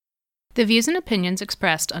The views and opinions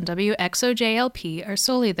expressed on WXOJLP are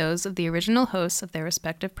solely those of the original hosts of their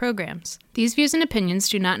respective programs. These views and opinions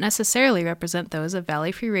do not necessarily represent those of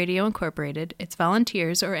Valley Free Radio Incorporated, its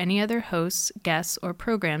volunteers, or any other hosts, guests, or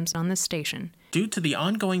programs on this station. Due to the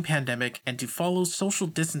ongoing pandemic and to follow social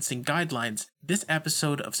distancing guidelines, this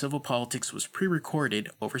episode of Civil Politics was pre-recorded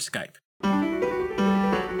over Skype.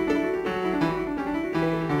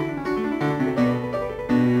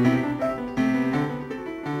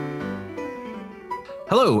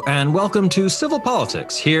 Hello, and welcome to Civil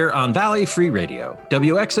Politics here on Valley Free Radio,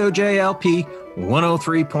 WXOJLP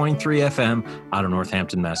 103.3 FM out of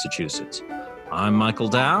Northampton, Massachusetts. I'm Michael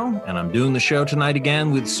Dow, and I'm doing the show tonight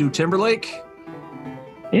again with Sue Timberlake.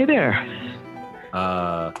 Hey there.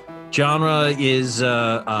 Genre is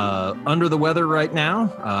under the weather right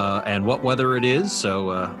now, and what weather it is,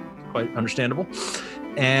 so quite understandable.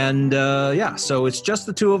 And so it's just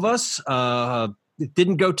the two of us. It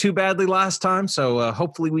didn't go too badly last time, so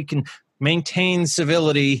hopefully we can maintain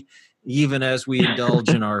civility even as we indulge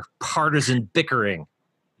in our partisan bickering.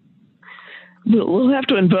 We'll have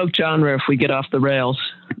to invoke genre if we get off the rails.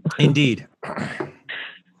 Indeed.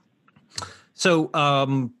 So,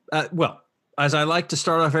 as I like to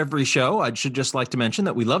start off every show, I should just like to mention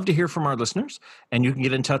that we love to hear from our listeners, and you can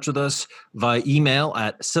get in touch with us via email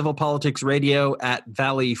at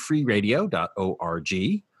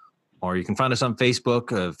civilpoliticsradio@valleyfreeradio.org. Or you can find us on Facebook,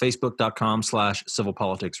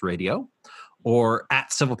 facebook.com/civilpoliticsradio, or at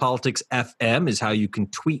civilpoliticsfm is how you can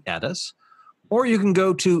tweet at us. Or you can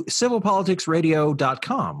go to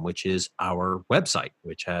civilpoliticsradio.com, which is our website,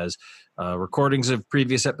 which has recordings of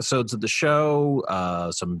previous episodes of the show,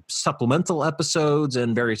 some supplemental episodes,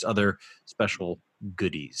 and various other special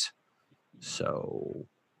goodies. So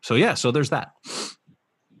there's that.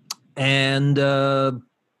 And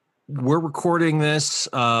we're recording this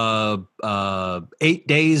 8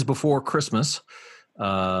 days before Christmas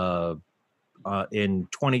in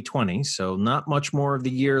 2020, so not much more of the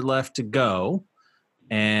year left to go.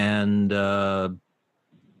 And I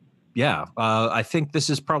think this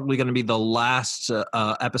is probably going to be the last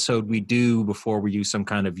episode we do before we do some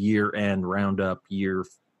kind of year-end roundup, year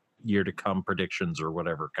to come predictions or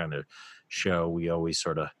whatever kind of show we always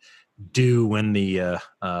sort of do when the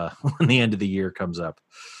end of the year comes up.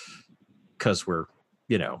 Because we're,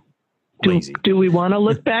 lazy. Do we want to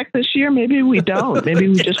look back this year? Maybe we don't. Maybe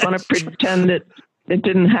we just want to pretend it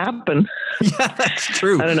didn't happen. Yeah, that's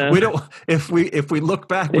true. I don't know. We don't. If we look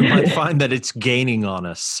back, we might find that it's gaining on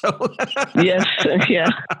us. So yes, yeah.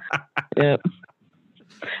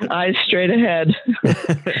 Eyes straight ahead.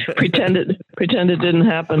 Pretend it didn't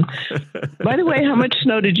happen. By the way, how much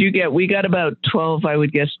snow did you get? We got about 12, I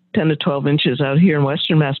would guess 10 to 12 inches out here in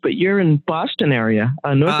Western Mass, but you're in Boston area,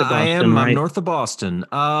 north of Boston, I am. right? I'm north of Boston.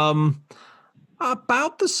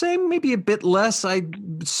 About the same, maybe a bit less. I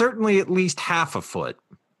certainly at least half a foot.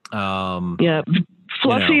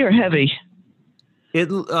 Fluffy or heavy?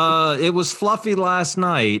 It was fluffy last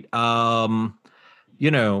night.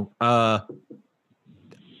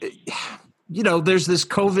 There's this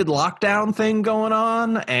COVID lockdown thing going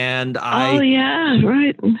on, and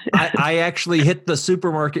I actually hit the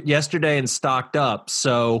supermarket yesterday and stocked up,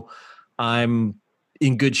 so I'm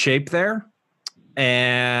in good shape there.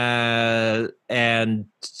 And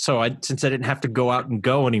so since I didn't have to go out and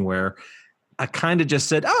go anywhere, I kind of just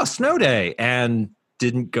said, "Oh, snow day," and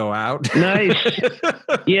didn't go out. Nice.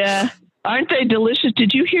 Yeah. Aren't they delicious?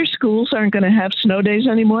 Did you hear schools aren't going to have snow days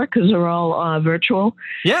anymore because they're all virtual?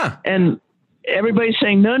 Yeah. And everybody's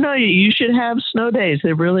saying, no, you should have snow days.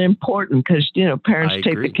 They're really important because, parents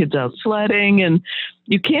take the kids out sledding and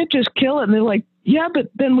you can't just kill it. And they're like, yeah,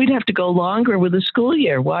 but then we'd have to go longer with the school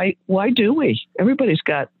year. Why do we? Everybody's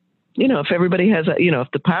got, if everybody has,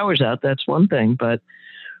 if the power's out, that's one thing.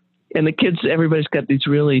 And the kids, everybody's got these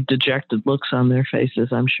really dejected looks on their faces,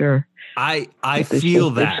 I'm sure. I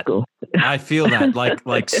feel that. I feel that.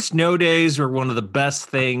 Like snow days were one of the best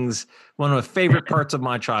things, one of my favorite parts of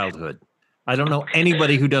my childhood. I don't know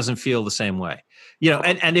anybody who doesn't feel the same way.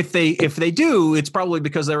 And if they do, it's probably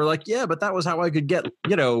because they were like, yeah, but that was how I could get,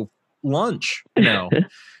 lunch,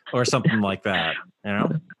 or something like that,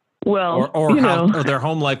 Well, or their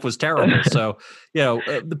home life was terrible. So,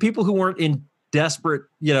 the people who weren't in desperate,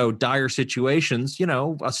 dire situations,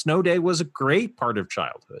 a snow day was a great part of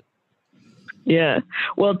childhood. Yeah.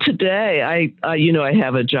 Well, today I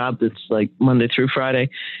have a job that's like Monday through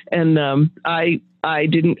Friday, and I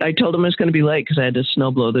told them I was going to be late because I had to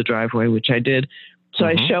snow blow the driveway, which I did. So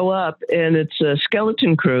I show up and it's a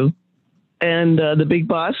skeleton crew, and the big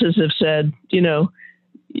bosses have said,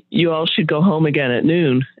 you all should go home again at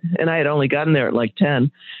noon. And I had only gotten there at like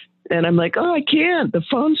 10. And I'm like, oh, I can't. The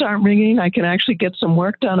phones aren't ringing. I can actually get some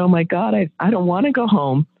work done. Oh, my God, I don't want to go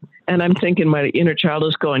home. And I'm thinking my inner child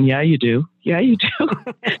is going, yeah, you do. Yeah, you do.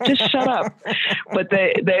 Just shut up. But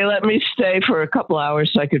they let me stay for a couple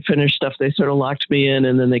hours so I could finish stuff. They sort of locked me in,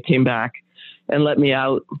 and then they came back and let me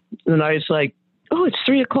out. And I was like, oh, it's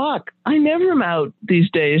 3:00. I never am out these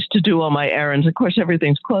days to do all my errands. Of course,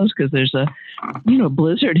 everything's closed because there's a,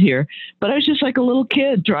 blizzard here. But I was just like a little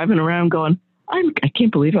kid driving around going, I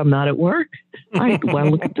can't believe I'm not at work. Well,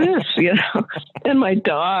 look at this, And my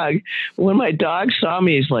dog, when my dog saw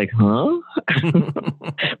me, he's like, huh?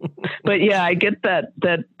 But yeah, I get that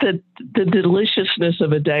the deliciousness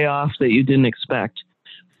of a day off that you didn't expect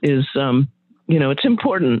is, it's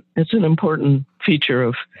important. It's an important feature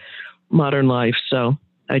of modern life. So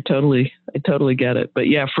I totally get it. But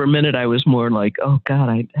yeah, for a minute I was more like, oh God,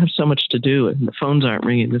 I have so much to do and the phones aren't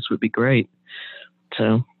ringing. This would be great.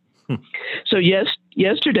 So yes,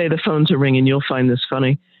 yesterday the phones are ringing. You'll find this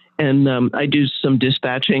funny. And I do some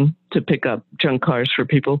dispatching to pick up junk cars for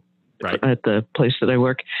people at the place that I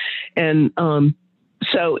work. And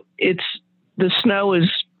so the snow is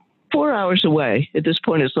 4 hours away. At this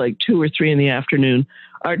point, it's like 2 or 3 in the afternoon.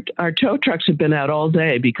 Our tow trucks have been out all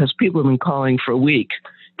day because people have been calling for a week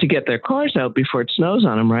to get their cars out before it snows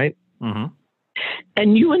on them, right? Mm-hmm.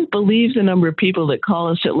 And you wouldn't believe the number of people that call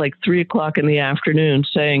us at like 3:00 in the afternoon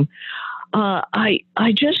saying, I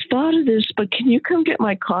just thought of this, but can you come get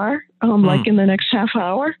my car like in the next half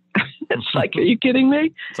hour? It's like, are you kidding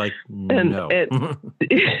me? It's like, no.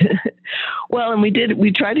 Well, and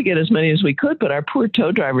we tried to get as many as we could, but our poor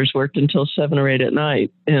tow drivers worked until 7 or 8 at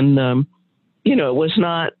night. And,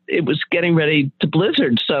 it was getting ready to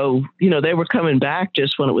blizzard. So, they were coming back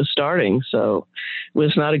just when it was starting. So it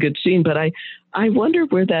was not a good scene. But I wonder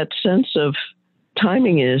where that sense of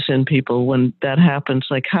timing is in people when that happens.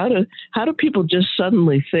 Like how do people just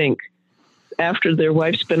suddenly think after their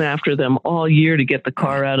wife's been after them all year to get the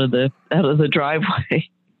car out of the driveway?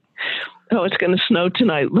 Oh, it's going to snow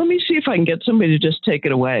tonight. Let me see if I can get somebody to just take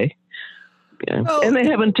it away. Yeah. Oh. And they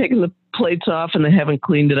haven't taken the plates off and they haven't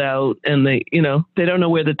cleaned it out and they don't know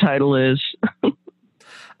where the title is.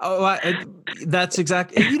 That's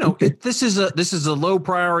exactly, this is a low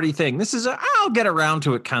priority thing. This is I'll get around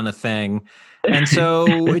to it kind of thing. And so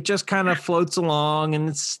it just kind of floats along and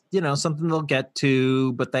it's, something they'll get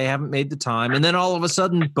to, but they haven't made the time. And then all of a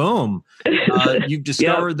sudden, boom, you've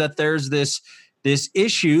discovered that there's this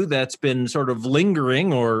issue that's been sort of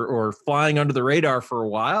lingering or flying under the radar for a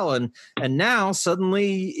while. And now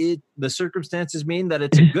suddenly the circumstances mean that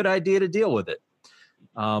it's a good idea to deal with it.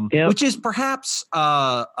 Which is perhaps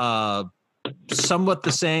somewhat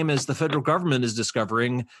the same as the federal government is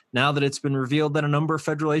discovering now that it's been revealed that a number of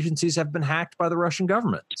federal agencies have been hacked by the Russian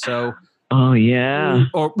government. So, private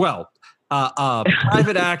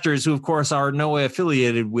actors who, of course, are in no way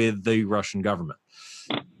affiliated with the Russian government.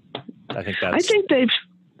 I think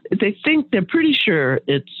they're pretty sure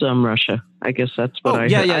it's Russia. I guess that's what I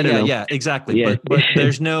heard. Yeah, exactly. Yeah. But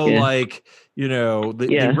there's no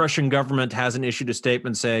the Russian government hasn't issued a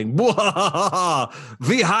statement saying, we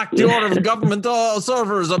hacked your government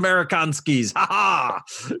servers, Amerikanskis.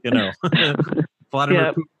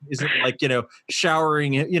 Vladimir Putin isn't like,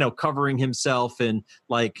 showering, covering himself in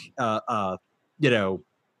like,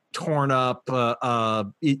 torn up,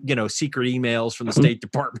 secret emails from the State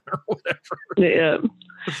Department or whatever. Yeah.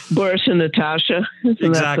 Boris and Natasha.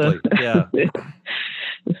 Exactly.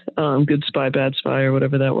 Good Spy, Bad Spy, or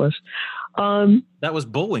whatever that was. That was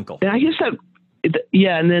Bullwinkle. I guess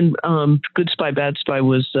and then Good Spy, Bad Spy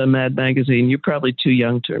was Mad Magazine. You're probably too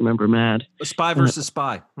young to remember Mad. Spy versus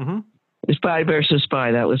Spy. Mm-hmm. Spy versus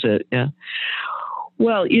Spy. That was it. Yeah.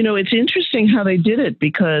 Well, it's interesting how they did it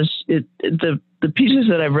because the pieces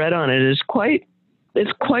that I've read on it is quite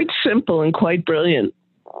simple and quite brilliant.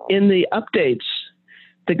 In the updates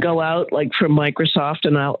that go out, like from Microsoft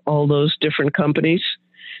and all those different companies,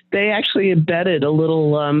 they actually embedded a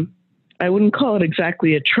little, I wouldn't call it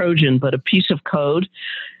exactly a Trojan, but a piece of code.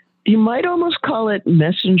 You might almost call it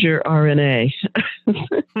messenger RNA,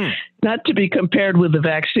 not to be compared with the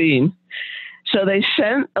vaccine. So they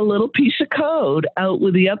sent a little piece of code out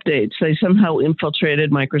with the updates. They somehow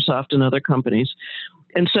infiltrated Microsoft and other companies.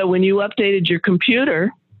 And so when you updated your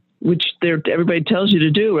computer, which everybody tells you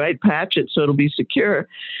to do, right? Patch it so it'll be secure.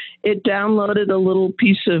 It downloaded a little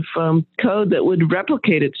piece of code that would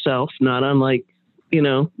replicate itself, not unlike,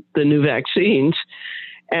 the new vaccines.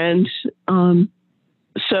 And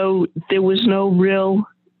so there was no real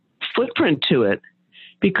footprint to it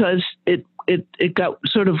because it got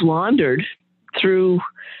sort of laundered through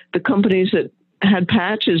the companies that had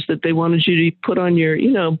patches that they wanted you to put on your,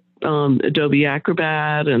 Adobe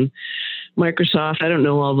Acrobat and Microsoft. I don't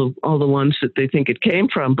know all the ones that they think it came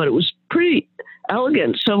from, but it was pretty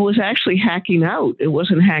elegant. So it was actually hacking out. It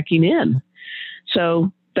wasn't hacking in.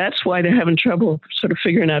 So that's why they're having trouble sort of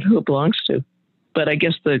figuring out who it belongs to. But I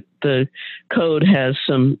guess the code has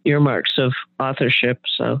some earmarks of authorship.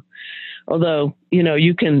 So although,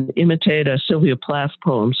 you can imitate a Sylvia Plath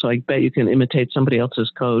poem, so I bet you can imitate somebody else's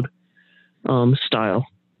code style.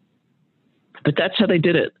 But that's how they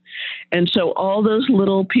did it. And so all those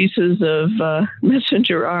little pieces of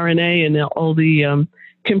messenger RNA and all the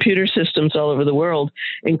computer systems all over the world,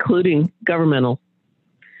 including governmental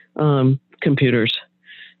computers.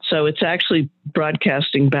 So it's actually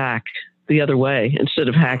broadcasting back the other way instead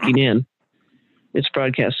of hacking in. It's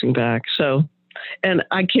broadcasting back. So, and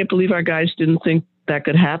I can't believe our guys didn't think that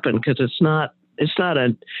could happen, because it's not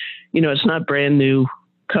brand new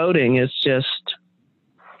coding. It's just,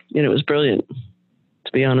 it was brilliant.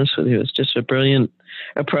 To be honest with you, it's just a brilliant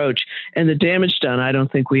approach. And the damage done, I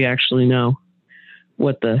don't think we actually know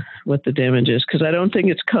what the damage is, because I don't think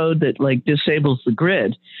it's code that like disables the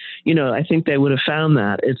grid. I think they would have found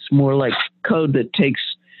that. It's more like code that takes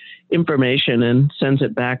information and sends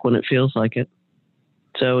it back when it feels like it.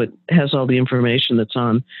 So it has all the information that's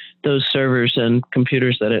on those servers and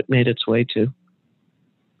computers that it made its way to.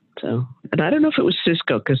 So, and I don't know if it was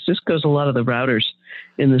Cisco, because Cisco's a lot of the routers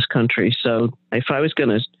in this country. So if I was going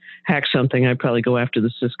to hack something, I'd probably go after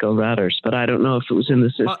the Cisco routers, but I don't know if it was in the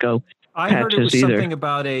Cisco I heard it was either. Something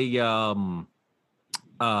about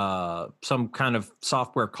some kind of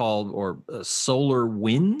software called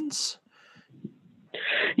SolarWinds.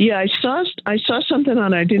 Yeah, I saw something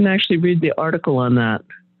on it. I didn't actually read the article on that.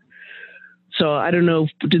 So I don't know.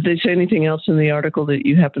 Did they say anything else in the article that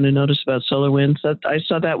you happen to notice about SolarWinds? I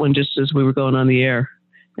saw that one just as we were going on the air,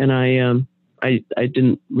 and I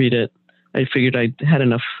didn't read it. I figured I had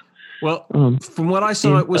enough. Well, from what I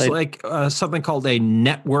saw, it was like something called a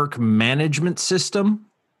network management system.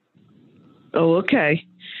 Oh, okay.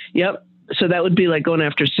 Yep. So that would be like going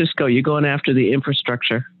after Cisco. You're going after the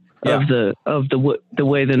infrastructure of the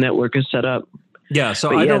way the network is set up. Yeah.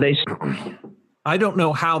 So I don't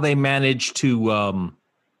know how they managed to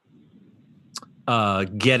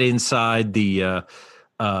get inside the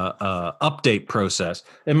update process.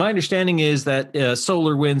 And my understanding is that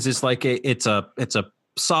SolarWinds is like it's a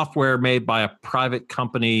software made by a private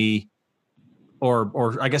company,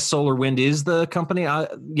 or I guess SolarWind is the company. I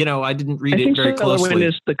didn't read it very closely. SolarWind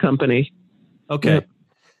is the company. Okay. Yep.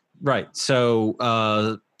 Right. So,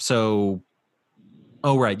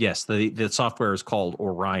 right. Yes. The software is called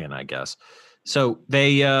Orion, I guess. So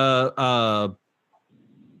they got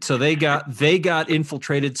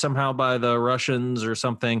infiltrated somehow by the Russians or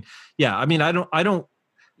something. Yeah. I mean,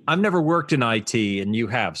 I've never worked in IT, and you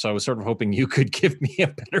have, so I was sort of hoping you could give me a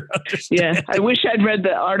better understanding. Yeah, I wish I'd read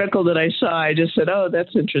the article that I saw. I just said, "Oh,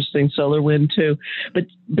 that's interesting, SolarWind too." But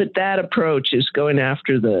that approach is going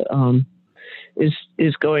after the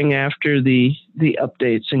going after the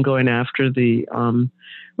updates and going after the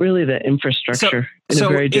really the infrastructure in a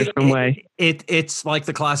very different way. It's like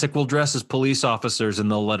the classic: we'll dress as police officers and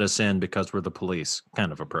they'll let us in because we're the police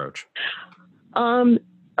kind of approach.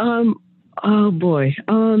 Oh boy.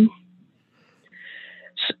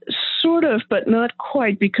 Sort of, but not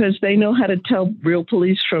quite, because they know how to tell real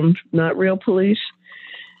police from not real police.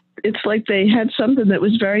 It's like they had something that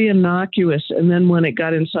was very innocuous, and then when it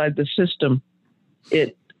got inside the system,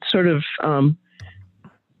 it sort of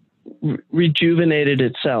rejuvenated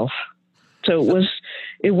itself. So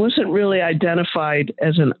it wasn't really identified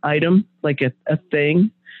as an item, like a thing,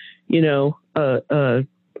 a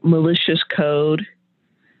malicious code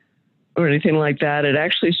or anything like that. It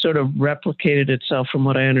actually sort of replicated itself, from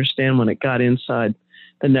what I understand, when it got inside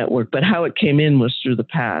the network. But how it came in was through the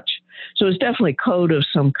patch. So it's definitely code of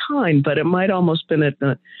some kind, but it might almost been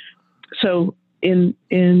so in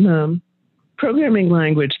programming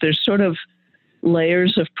language, there's sort of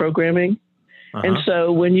layers of programming. Uh-huh. And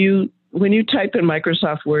so when you type in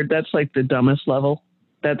Microsoft Word, that's like the dumbest level.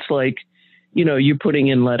 That's like, you're putting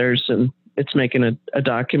in letters and it's making a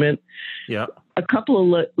document. Yeah. A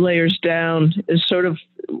couple of layers down is sort of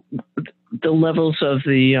the levels of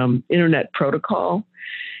the Internet Protocol.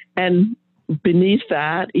 And beneath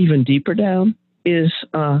that, even deeper down, is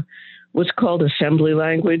what's called assembly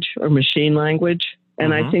language or machine language.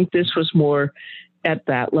 And I think this was more at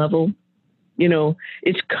that level.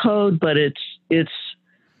 It's code, but it's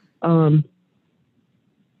I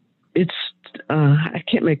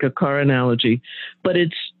can't make a car analogy, but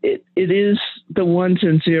it is the ones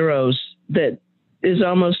and zeros that is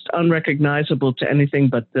almost unrecognizable to anything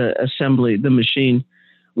but the assembly, the machine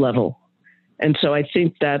level. And so I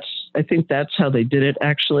think that's how they did it.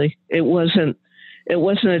 Actually, it wasn't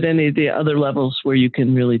at any of the other levels where you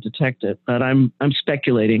can really detect it. But I'm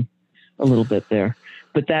speculating a little bit there.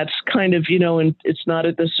 But that's kind of, and it's not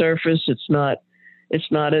at the surface. It's not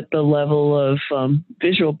at the level of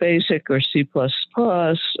Visual Basic or C++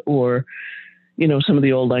 or, some of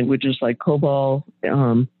the old languages like COBOL,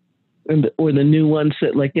 or the new ones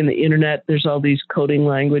that, like in the internet, there's all these coding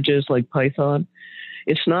languages like Python.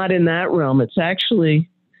 It's not in that realm. It's actually,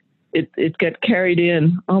 it got carried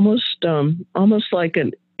in almost like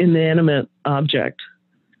an inanimate object,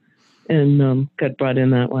 and got brought in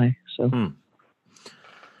that way. So.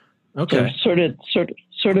 Okay. So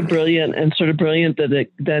sort of brilliant, and sort of brilliant that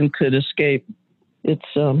it then could escape its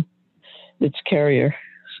carrier.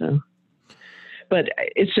 So, but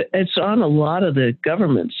it's on a lot of the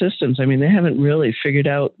government systems. I mean, they haven't really figured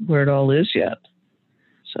out where it all is yet.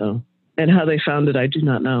 So, and how they found it, I do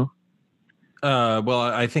not know. Well,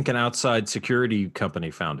 I think an outside security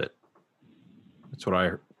company found it. That's what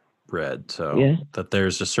I read. So that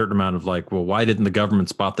there's a certain amount of like, well, why didn't the government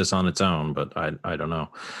spot this on its own? But I don't know.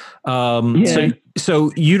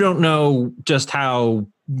 So you don't know just how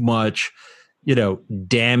much,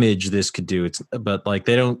 damage this could do. But like,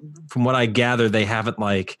 they don't, from what I gather, they haven't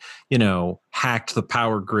like, hacked the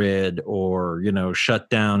power grid or, shut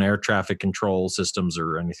down air traffic control systems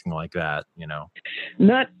or anything like that, No.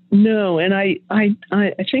 And I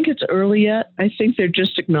think it's early yet. I think they're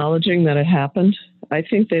just acknowledging that it happened. I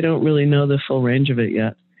think they don't really know the full range of it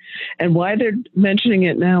yet. And why they're mentioning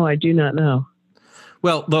it now, I do not know.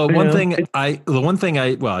 Well, the one thing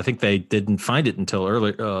I think they didn't find it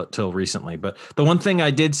till recently, but the one thing I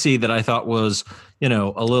did see that I thought was, a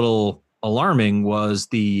little alarming was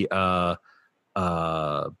the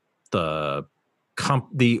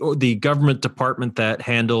government department that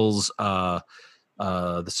handles the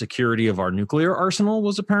security of our nuclear arsenal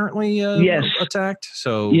was apparently attacked.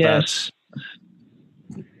 So that's.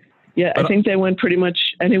 Yeah, I think they went pretty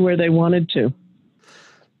much anywhere they wanted to.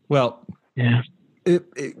 Well, yeah.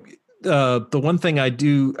 The one thing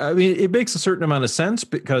it makes a certain amount of sense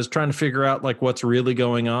because trying to figure out like what's really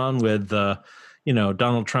going on with,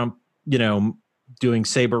 Donald Trump, doing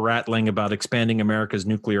saber rattling about expanding America's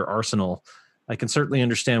nuclear arsenal. I can certainly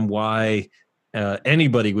understand why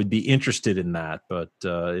anybody would be interested in that, but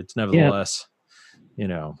it's nevertheless,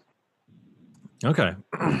 okay.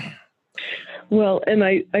 Well, and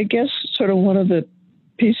I guess sort of one of the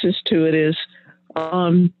pieces to it is,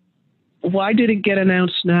 why did it get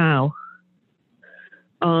announced now?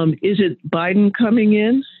 Is it Biden coming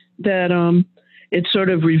in that it sort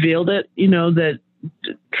of revealed it? That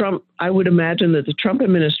Trump, I would imagine that the Trump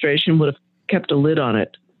administration would have kept a lid on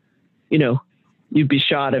it. You'd be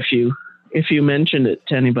shot if you mentioned it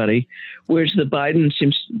to anybody. Whereas the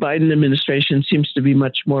Biden administration seems to be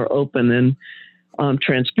much more open and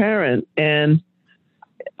transparent. And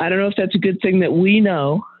I don't know if that's a good thing that we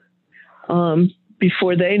know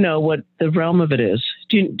before they know what the realm of it is.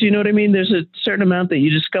 Do you know what I mean? There's a certain amount that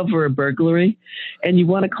you discover a burglary and you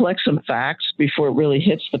want to collect some facts before it really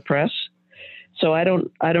hits the press. So I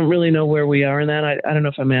don't really know where we are in that. I don't know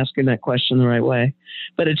if I'm asking that question the right way,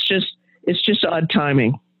 but it's just odd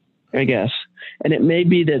timing, I guess. And it may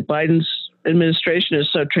be that Biden's administration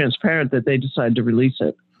is so transparent that they decide to release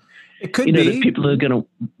it. It could be the people that are going to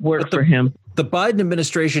work for him. The Biden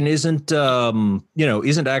administration isn't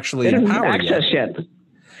actually in power yet.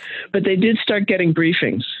 But they did start getting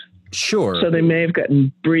briefings. Sure. So they may have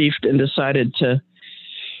gotten briefed and decided to,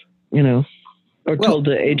 told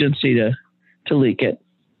the agency to leak it.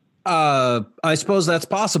 I suppose that's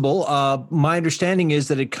possible. My understanding is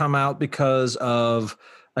that it come out because of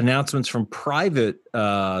announcements from private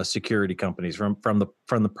security companies, from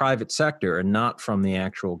the private sector, and not from the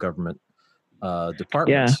actual government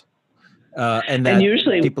departments. Yeah. And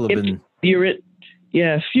usually, people have been.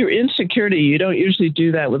 If you're in security, you don't usually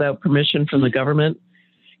do that without permission from the government.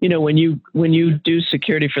 When you do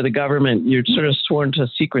security for the government, you're sort of sworn to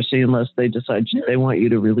secrecy unless they decide they want you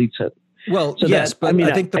to release it. Well, so yes, but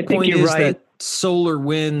I think the point is right. That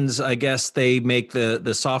SolarWinds, I guess they make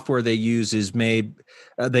the software they use is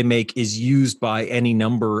used by any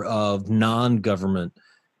number of non-government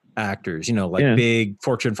actors, big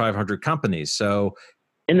Fortune 500 companies. So,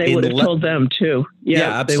 and they would have told them too.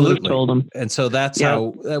 Yeah, absolutely. They would have told them. And so that's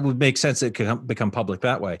how that would make sense. It could become public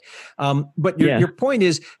that way. But your point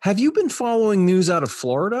is, have you been following news out of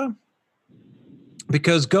Florida?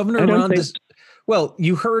 Because Governor Ron well,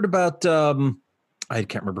 you heard about, I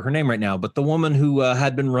can't remember her name right now, but the woman who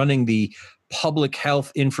had been running the public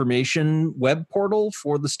health information web portal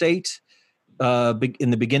for the state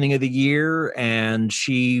in the beginning of the year, and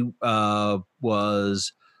she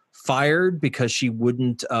was fired because she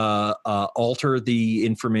wouldn't alter the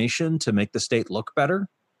information to make the state look better.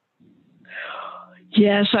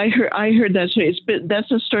 Yes, I heard that.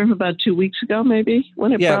 That's a story from about 2 weeks ago, maybe,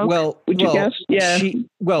 when it broke. Would you guess? Yeah.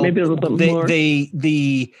 Maybe a little bit more.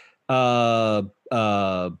 The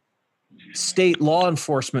state law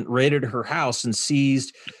enforcement raided her house and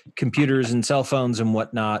seized computers and cell phones and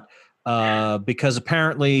whatnot because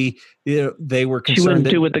apparently they were concerned. She wouldn't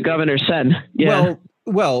do what the governor said. Yeah.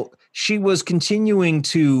 Well, she was continuing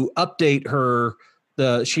to update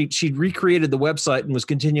she'd recreated the website and was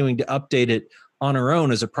continuing to update it on her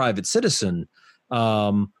own as a private citizen.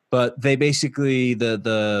 But they basically,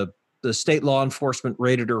 the state law enforcement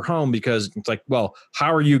raided her home because it's like, well,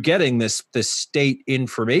 how are you getting this state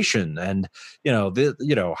information? And,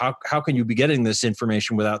 how can you be getting this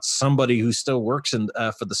information without somebody who still works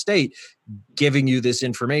for the state giving you this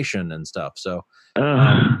information and stuff? So,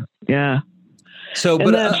 yeah. So,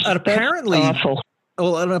 and but apparently, awful.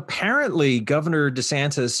 Well, and apparently Governor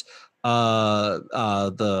DeSantis,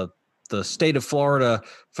 the state of Florida,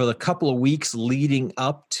 for the couple of weeks leading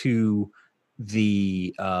up to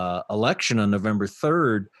the election on November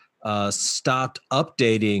 3rd, stopped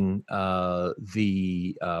updating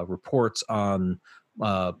the reports on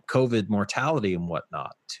COVID mortality and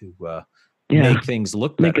whatnot to make things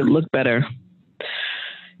look better. Make it look better.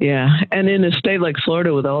 Yeah. And in a state like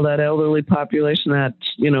Florida with all that elderly population, that's,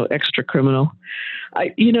 extra criminal.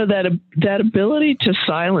 That ability to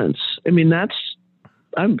silence, I mean,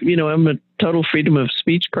 I'm a total freedom of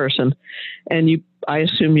speech person, and I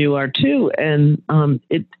assume you are too. And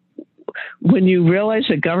when you realize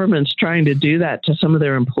that government's trying to do that to some of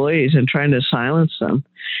their employees and trying to silence them,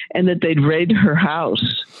 and that they'd raid her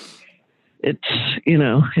house, it's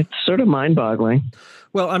sort of mind-boggling.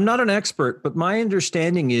 Well, I'm not an expert, but my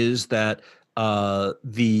understanding is that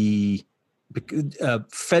the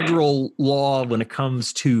federal law when it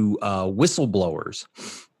comes to whistleblowers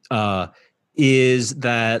is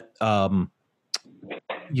that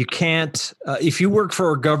you can't, if you work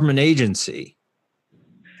for a government agency,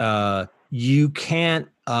 you can't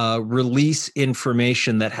release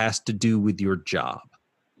information that has to do with your job.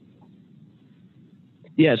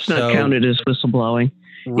 Yeah, it's not counted as whistleblowing.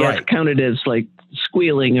 Right. Yeah, it's counted as like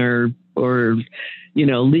squealing or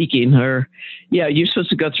leaking, or you're supposed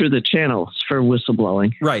to go through the channels for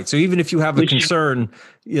whistleblowing. Right. So even if you have a concern,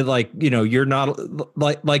 you're not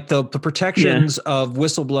like the protections of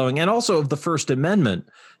whistleblowing and also of the First Amendment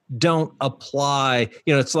don't apply.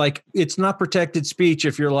 It's like, it's not protected speech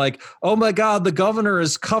if you're like, oh my God, the governor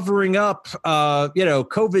is covering up,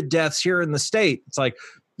 COVID deaths here in the state. It's like,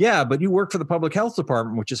 yeah, but you work for the public health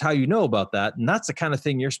department, which is how you know about that. And that's the kind of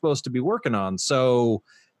thing you're supposed to be working on. So,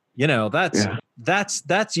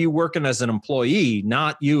 that's you working as an employee,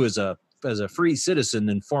 not you as a free citizen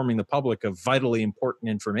informing the public of vitally important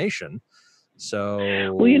information. So,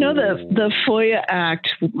 well, the FOIA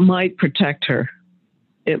Act might protect her.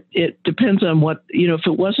 It depends on what, if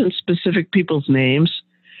it wasn't specific people's names.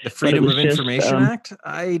 The Freedom of Information Act?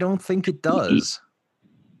 I don't think it does.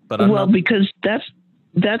 But because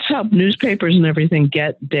that's how newspapers and everything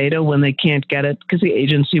get data when they can't get it because the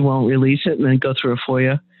agency won't release it and then go through a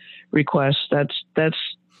FOIA request. That's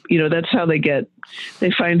how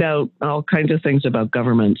they find out all kinds of things about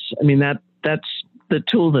governments. I mean, that's the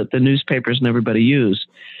tool that the newspapers and everybody use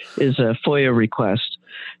is a FOIA request.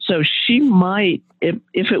 So she might, if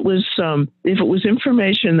it was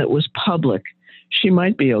information that was public, she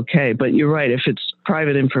might be okay. But you're right. If it's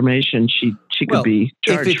private information, she could be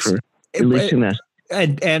charged for releasing that.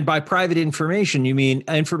 And by private information, you mean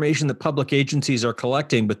information that public agencies are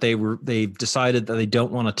collecting, but they've decided that they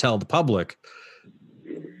don't want to tell the public.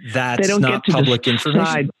 That's not public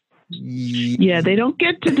information. Yeah, they don't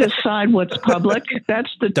get to decide what's public. That's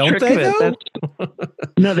the trick of it.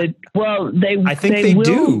 I think they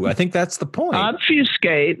do. I think that's the point.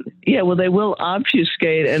 Obfuscate. Yeah, well, they will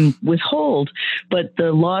obfuscate and withhold, but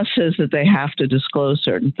the law says that they have to disclose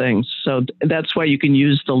certain things. So that's why you can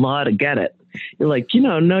use the law to get it. You're like,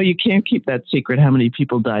 no, you can't keep that secret. How many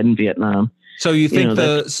people died in Vietnam? So you think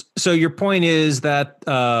so your point is that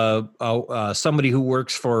somebody who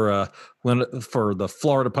works for the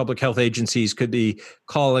Florida Public Health Agencies could be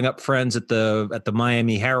calling up friends at the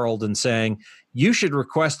Miami Herald and saying, you should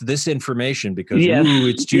request this information because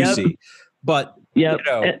it's juicy. But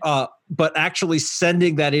but actually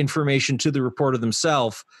sending that information to the reporter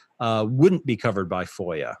themselves wouldn't be covered by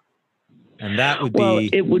FOIA. And that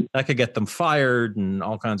would that could get them fired and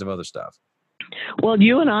all kinds of other stuff. Well,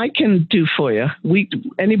 you and I can do FOIA.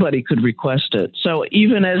 Anybody could request it. So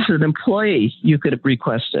even as an employee, you could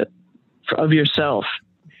request it of yourself.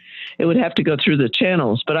 It would have to go through the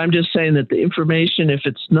channels. But I'm just saying that the information, if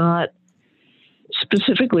it's not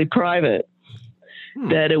specificically private,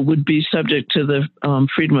 that it would be subject to the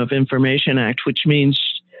Freedom of Information Act, which means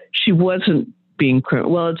she wasn't being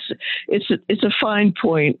criminal. Well, it's a fine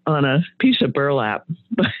point on a piece of burlap,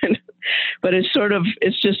 but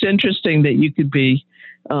it's just interesting that you could be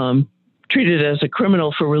treated as a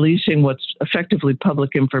criminal for releasing what's effectively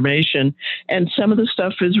public information. And some of the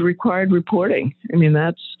stuff is required reporting. I mean,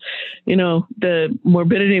 that's, the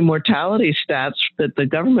morbidity and mortality stats that the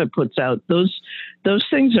government puts out, those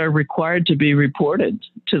things are required to be reported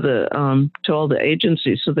to all the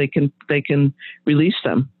agencies so they can release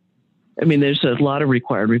them. I mean, there's a lot of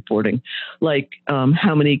required reporting, like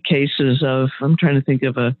how many cases of, I'm trying to think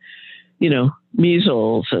of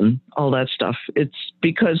measles and all that stuff. It's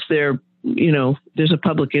because there's a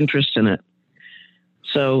public interest in it.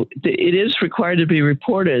 So it is required to be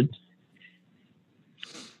reported.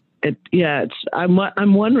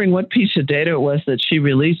 I'm wondering what piece of data it was that she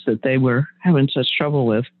released that they were having such trouble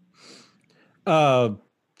with.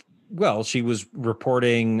 Well, she was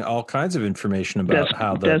reporting all kinds of information about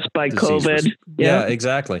how the deaths by COVID. Yeah,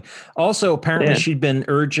 exactly. Also, apparently she'd been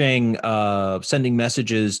urging sending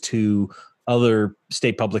messages to other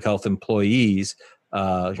state public health employees,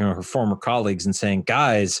 her former colleagues, and saying,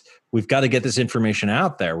 guys, we've got to get this information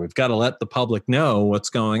out there. We've got to let the public know what's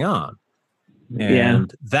going on.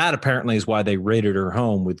 And that apparently is why they raided her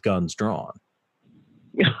home with guns drawn.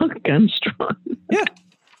 Guns drawn. Yeah.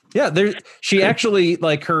 Yeah, she actually,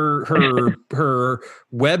 like, her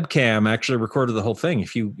webcam actually recorded the whole thing.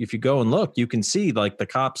 If you go and look, you can see, like, the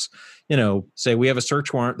cops, say we have a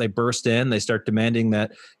search warrant. They burst in, they start demanding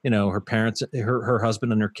that, her parents, her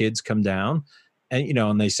husband and her kids come down, and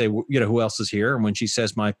and they say, who else is here? And when she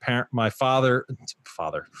says my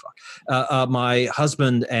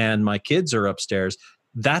husband and my kids are upstairs,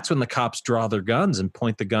 that's when the cops draw their guns and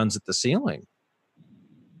point the guns at the ceiling.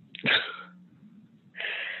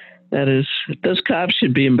 Those cops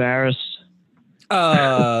should be embarrassed.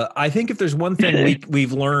 I think if there's one thing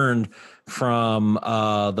we've learned from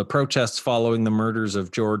the protests following the murders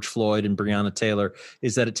of George Floyd and Breonna Taylor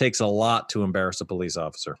is that it takes a lot to embarrass a police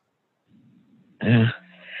officer. Yeah,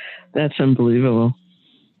 that's unbelievable.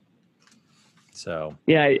 So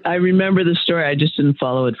yeah, I remember the story. I just didn't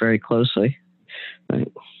follow it very closely.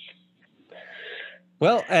 Right.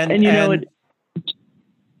 Well, and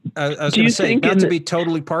I was going to say, not to be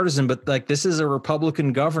totally partisan, but like, this is a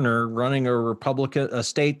Republican governor running a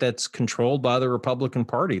state that's controlled by the Republican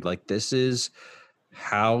Party. Like, this is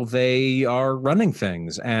how they are running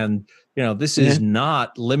things. And, this is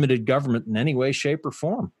not limited government in any way, shape, or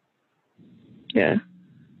form. Yeah.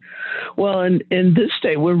 Well, in this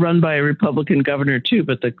state, we're run by a Republican governor too,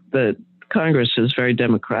 but the Congress is very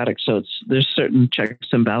Democratic. So there's certain checks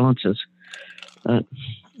and balances.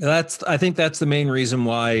 I think that's the main reason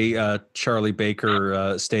why Charlie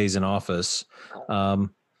Baker stays in office, and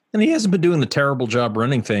he hasn't been doing a terrible job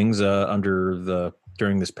running things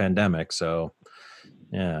during this pandemic. So,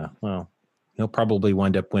 yeah, well, he'll probably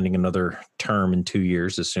wind up winning another term in 2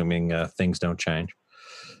 years, assuming things don't change.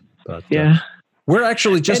 But we're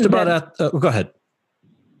actually just about at. Go ahead.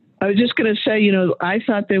 I was just going to say, I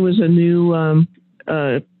thought there was a new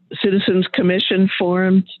Citizens Commission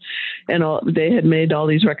formed, and they had made all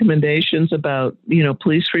these recommendations about,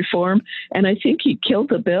 police reform. And I think he killed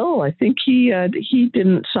the bill. I think he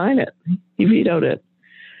didn't sign it. He vetoed it,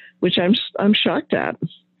 which I'm shocked at,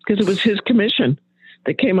 because it was his commission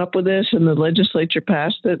that came up with this, and the legislature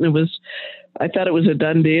passed it. And I thought it was a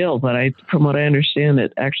done deal, but from what I understand,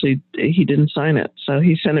 he didn't sign it. So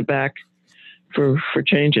he sent it back for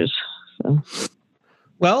changes. So.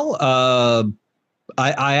 Well,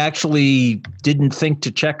 I actually didn't think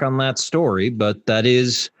to check on that story, but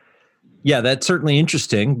that's certainly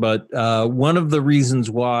interesting. But one of the reasons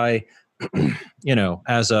why,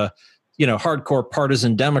 as a, hardcore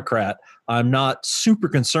partisan Democrat, I'm not super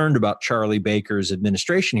concerned about Charlie Baker's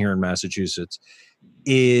administration here in Massachusetts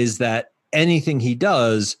is that anything he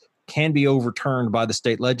does can be overturned by the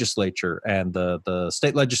state legislature, and the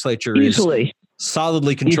state legislature Easily. is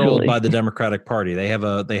solidly controlled by the Democratic Party. They have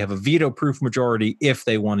a veto-proof majority if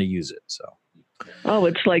they want to use it. So,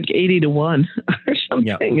 it's like 80-1 or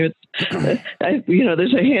something. Yeah.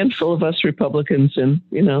 There's a handful of us Republicans in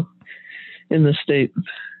the state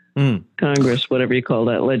Congress, whatever you call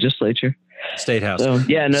that, legislature. State House. So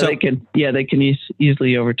they can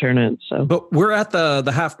easily overturn it. So, but we're at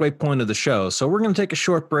the halfway point of the show, so we're going to take a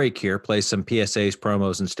short break here, play some PSAs,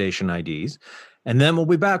 promos, and station IDs, And then we'll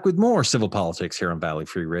be back with more Civil Politics here on Valley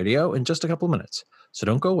Free Radio in just a couple of minutes. So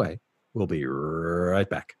don't go away. We'll be right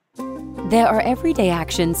back. There are everyday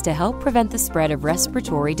actions to help prevent the spread of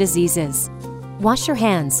respiratory diseases. Wash your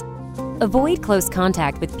hands. Avoid close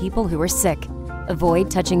contact with people who are sick. Avoid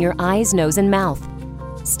touching your eyes, nose, and mouth.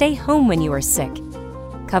 Stay home when you are sick.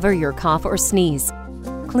 Cover your cough or sneeze.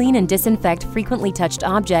 Clean and disinfect frequently touched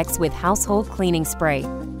objects with household cleaning spray.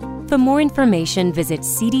 For more information, visit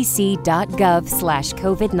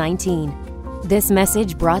cdc.gov/COVID-19. This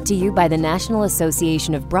message brought to you by the National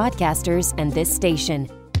Association of Broadcasters and this station.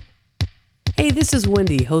 Hey, this is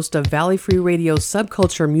Wendy, host of Valley Free Radio's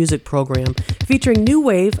Subculture Music Program, featuring new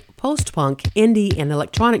wave, post-punk, indie, and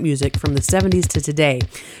electronic music from the 70s to today.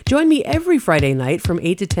 Join me every Friday night from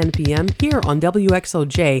 8 to 10 p.m. here on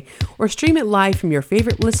WXOJ, or stream it live from your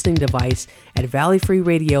favorite listening device at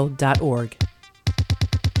valleyfreeradio.org.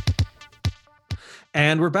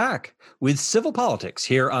 And we're back with Civil Politics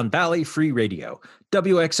here on Valley Free Radio,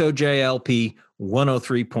 WXOJLP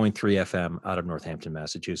 103.3 FM out of Northampton,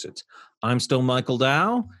 Massachusetts. I'm still Michael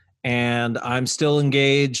Dow, and I'm still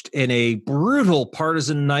engaged in a brutal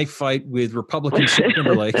partisan knife fight with Republican Sid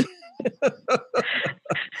Timberlake.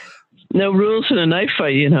 No rules in a knife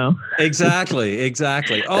fight, you know. Exactly.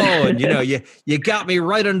 Oh, and you got me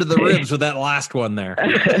right under the ribs with that last one there.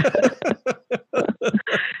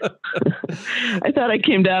 I thought I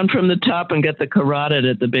came down from the top and got the carotid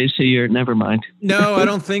at the base of your. Never mind. No, I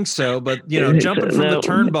don't think so. But jumping from the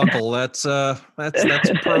turnbuckle, that's a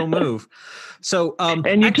pro move. So,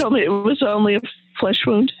 and you told me it was only a flesh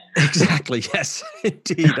wound. Exactly. Yes,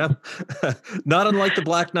 indeed. Not unlike the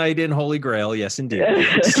Black Knight in Holy Grail. Yes, indeed.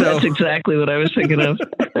 So, that's exactly what I was thinking of.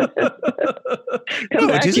 Come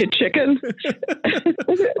back, you chicken.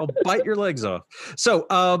 I'll bite your legs off. So,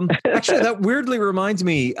 actually, that weirdly reminds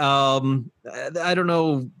me. I don't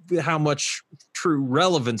know how much true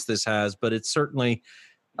relevance this has, but it's certainly.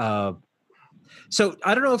 So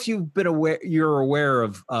I don't know if you're aware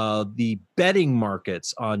of the betting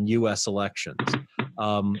markets on U.S. elections.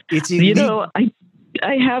 It's illegal.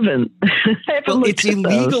 I haven't. It's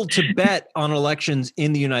illegal to bet on elections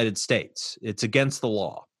in the United States. It's against the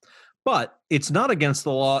law, but it's not against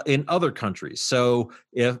the law in other countries. So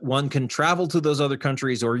if one can travel to those other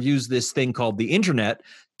countries or use this thing called the internet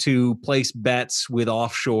to place bets with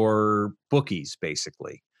offshore bookies,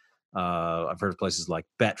 basically. I've heard of places like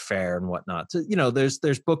Betfair and whatnot. So,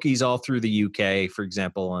 there's bookies all through the UK, for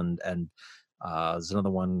example, and there's another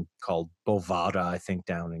one called Bovada, I think,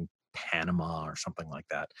 down in Panama or something like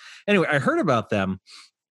that. Anyway, I heard about them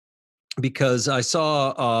because I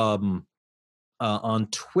saw on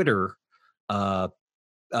Twitter.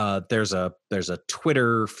 There's a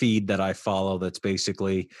Twitter feed that I follow that's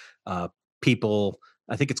basically people.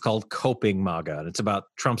 I think it's called Coping MAGA, and it's about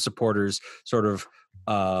Trump supporters sort of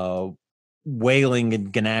wailing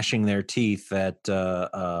and gnashing their teeth that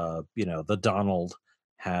the Donald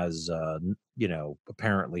has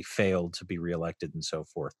apparently failed to be reelected and so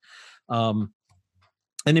forth. And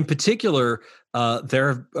in particular,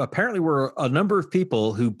 there apparently were a number of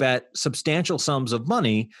people who bet substantial sums of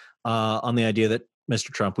money on the idea that Mr.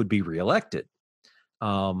 Trump would be reelected.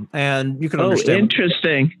 And you can understand.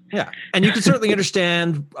 Interesting. Yeah. And you can certainly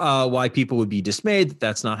understand why people would be dismayed that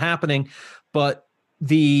that's not happening. But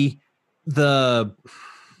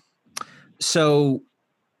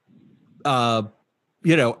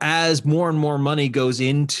as more and more money goes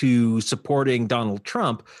into supporting Donald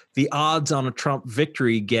Trump, the odds on a Trump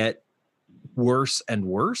victory get worse and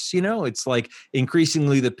worse. It's like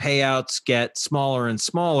increasingly the payouts get smaller and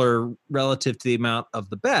smaller relative to the amount of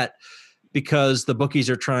the bet, because the bookies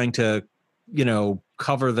are trying to,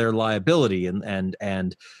 cover their liability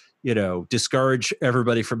and discourage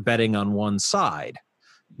everybody from betting on one side.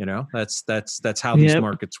 That's how these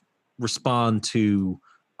markets respond to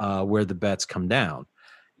where the bets come down.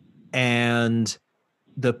 And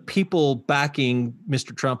the people backing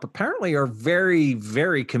Mr. Trump apparently are very,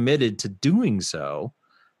 very committed to doing so.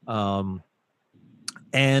 And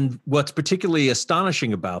what's particularly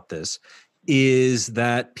astonishing about this is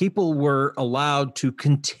that people were allowed to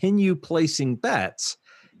continue placing bets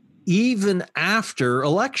even after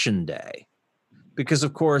Election Day, because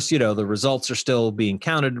of course, the results are still being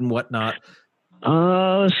counted and whatnot.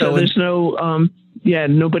 So there's no,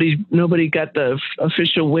 nobody got the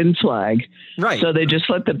official win flag. Right. So they just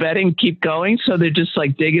let the betting keep going. So they're just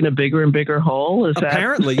like digging a bigger and bigger hole.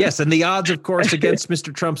 Apparently, yes. And the odds, of course, against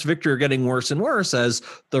Mr. Trump's victory are getting worse and worse as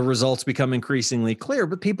the results become increasingly clear.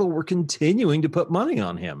 But people were continuing to put money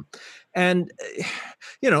on him. And,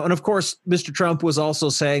 and of course, Mr. Trump was also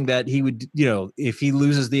saying that he would, if he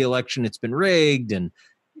loses the election, it's been rigged. And,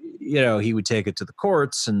 he would take it to the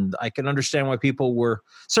courts. And I can understand why people were,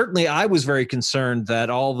 certainly I was very concerned that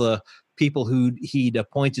all the people who he'd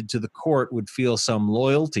appointed to the court would feel some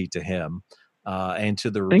loyalty to him and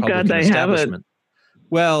to the Republican establishment.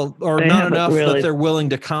 Well, or not enough really. That they're willing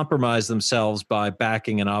to compromise themselves by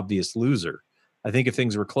backing an obvious loser. I think if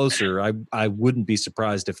things were closer, I wouldn't be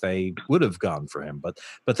surprised if they would have gone for him, but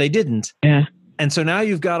they didn't. Yeah. And so now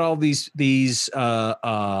you've got all these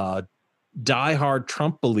diehard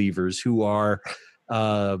Trump believers who are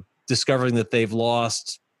discovering that they've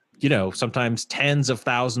lost, sometimes tens of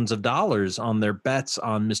thousands of dollars on their bets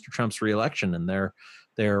on Mr. Trump's reelection, and they're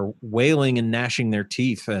wailing and gnashing their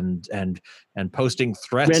teeth and posting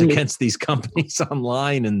threats against these companies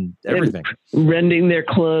online and everything. Rending their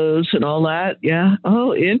clothes and all that. Yeah.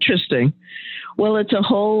 Oh, interesting. Well, it's a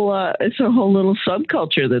whole little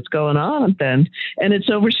subculture that's going on then, and it's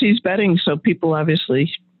overseas betting. So people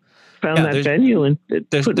obviously found that venue and put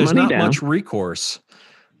money down. There's not much recourse.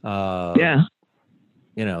 Yeah.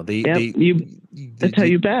 That's how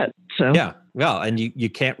you bet. So yeah. Well, and you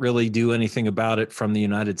can't really do anything about it from the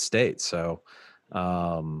United States. So,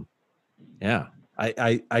 I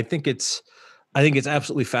think it's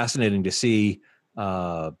absolutely fascinating to see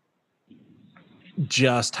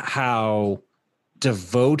just how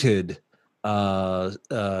devoted,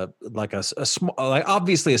 like a small, like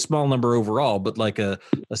obviously a small number overall, but like a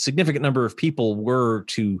significant number of people were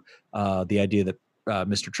to the idea that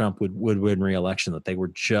Mr. Trump would win re-election, that they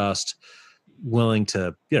were just willing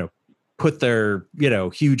to, put their,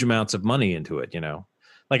 huge amounts of money into it,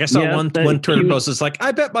 Like I saw one Twitter post that's like,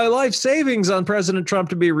 I bet my life savings on President Trump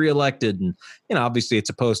to be reelected. And, obviously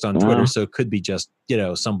it's a post on Twitter, so it could be just,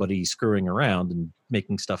 somebody screwing around and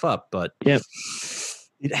making stuff up. But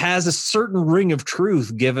it has a certain ring of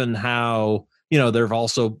truth given how, there have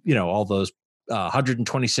also, all those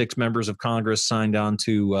 126 members of Congress signed on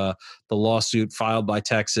to the lawsuit filed by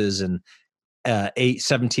Texas and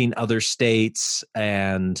 17 other states,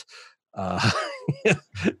 and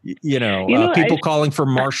people calling for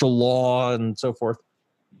martial law and so forth.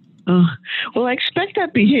 Well, I expect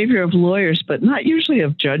that behavior of lawyers, but not usually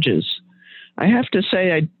of judges. I have to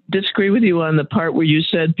say, I disagree with you on the part where you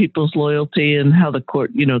said people's loyalty and how the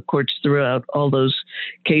court, courts threw out all those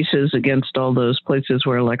cases against all those places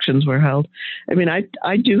where elections were held. I mean,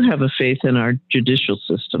 I do have a faith in our judicial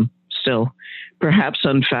system still, perhaps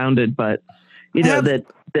unfounded, but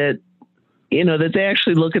that they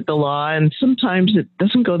actually look at the law, and sometimes it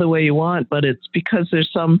doesn't go the way you want, but it's because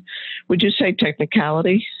there's some, would you say,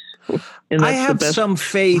 technicality? And I have some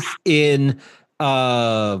faith in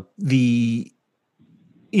the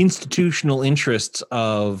institutional interests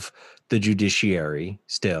of the judiciary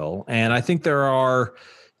still. And I think there are,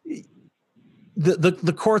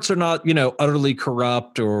 the courts are not, utterly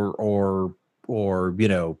corrupt or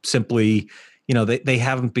simply, they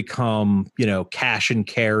haven't become, cash and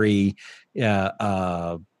carry,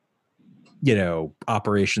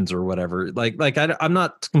 operations or whatever. Like I'm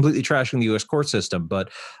not completely trashing the U.S. court system, but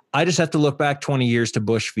I just have to look back 20 years to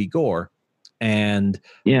Bush v. Gore. And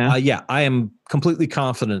I am completely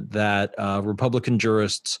confident that Republican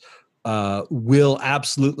jurists will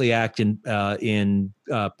absolutely act in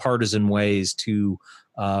partisan ways to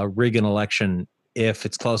rig an election if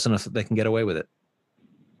it's close enough that they can get away with it,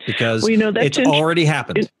 because it's already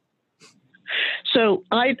happened. So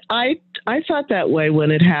I thought that way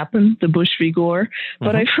when it happened, the Bush v. Gore,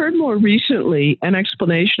 but I've heard more recently an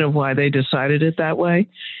explanation of why they decided it that way.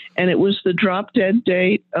 And it was the drop dead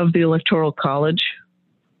date of the Electoral College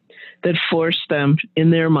that forced them in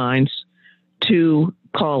their minds to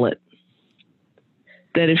call it.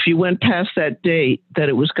 That if you went past that date, that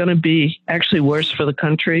it was going to be actually worse for the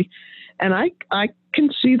country. And I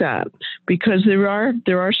can see that, because there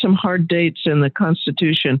are some hard dates in the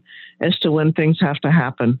Constitution as to when things have to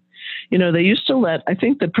happen. They used to I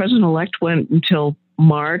think the president-elect went until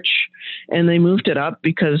March, and they moved it up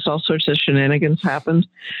because all sorts of shenanigans happened.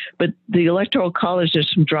 But the Electoral College,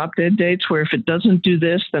 there's some drop-dead dates where if it doesn't do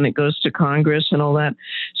this, then it goes to Congress and all that.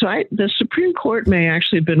 So the Supreme Court may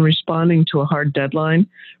actually have been responding to a hard deadline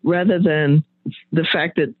rather than the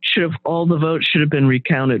fact that all the votes should have been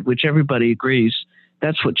recounted, which everybody agrees.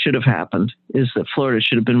 That's what should have happened, is that Florida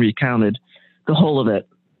should have been recounted, the whole of it,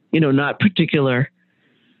 not particular.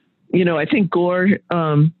 I think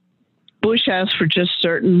Bush asked for just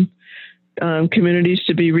certain communities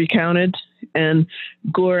to be recounted, and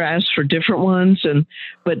Gore asked for different ones.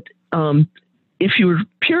 But if you were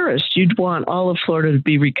purist, you'd want all of Florida to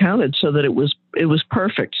be recounted so that it was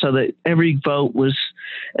perfect, so that every vote was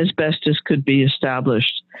as best as could be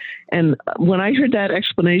established. And when I heard that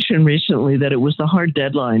explanation recently, that it was the hard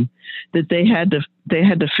deadline, that they had to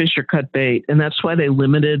fish or cut bait, and that's why they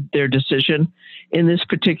limited their decision in this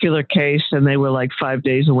particular case, and they were like 5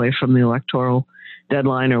 days away from the electoral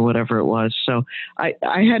deadline or whatever it was. So I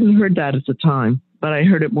hadn't heard that at the time, but I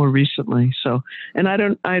heard it more recently. So, and I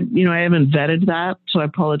haven't vetted that, so I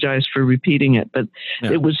apologize for repeating it, but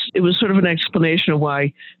it was sort of an explanation of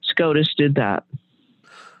why SCOTUS did that.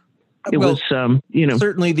 It was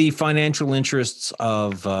certainly the financial interests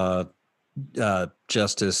of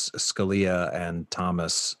Justice Scalia and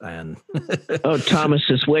Thomas and Thomas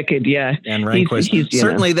is wicked, yeah, and Rehnquist.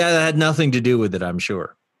 Certainly that had nothing to do with it, I'm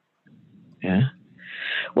sure. Yeah.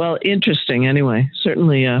 Well, interesting. Anyway,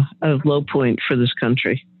 certainly a low point for this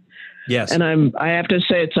country. Yes, and I have to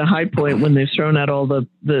say it's a high point when they've thrown out all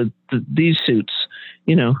these suits.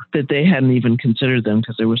 That they hadn't even considered them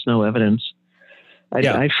because there was no evidence.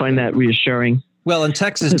 I find that reassuring. Well, and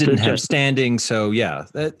Texas didn't have standing, so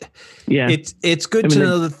it's good to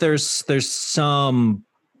know that there's some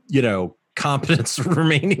competence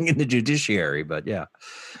remaining in the judiciary. But yeah.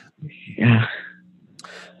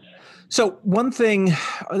 So one thing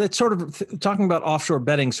that sort of talking about offshore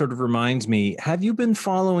betting sort of reminds me, have you been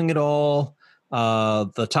following at all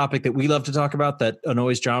the topic that we love to talk about that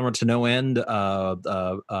annoys John to no end,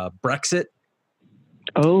 Brexit?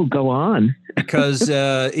 Oh, go on. Because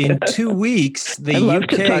in 2 weeks, the UK... I love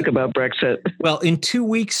to talk about Brexit. Well, in 2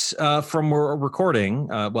 weeks from recording,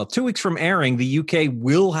 2 weeks from airing, the UK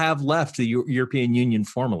will have left the European Union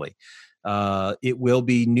formally. It will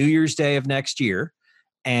be New Year's Day of next year.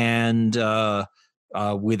 And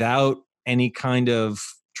without any kind of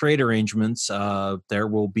trade arrangements, there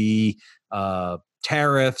will be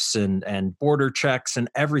tariffs and border checks and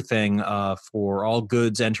everything for all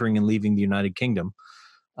goods entering and leaving the United Kingdom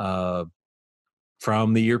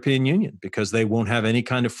from the European Union, because they won't have any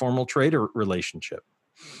kind of formal trade relationship.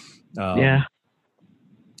 And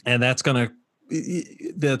that's going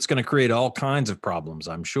to create all kinds of problems,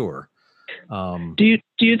 I'm sure. Do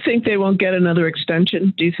you think they won't get another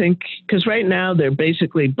extension? Do you think, because right now they're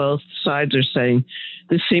basically, both sides are saying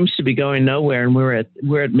this seems to be going nowhere, and we're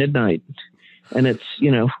at midnight, and it's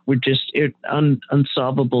we're just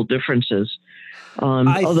unsolvable differences.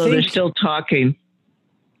 Although they're still talking.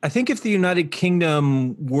 I think if the United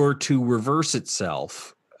Kingdom were to reverse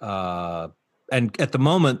itself, and at the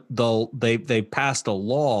moment they passed a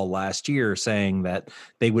law last year saying that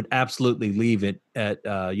they would absolutely leave it at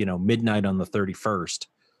midnight on the 31st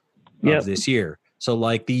of this year. So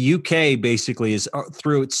like the UK basically is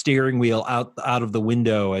threw its steering wheel out of the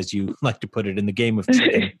window, as you like to put it in the game of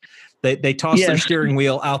chicken. They tossed their steering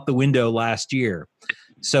wheel out the window last year.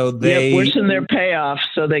 So they worsen their payoff,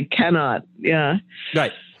 so they cannot. Yeah.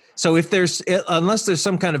 Right. So unless there's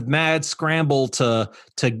some kind of mad scramble to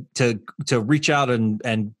reach out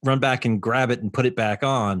and run back and grab it and put it back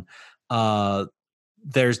on,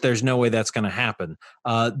 there's no way that's going to happen.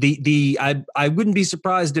 I wouldn't be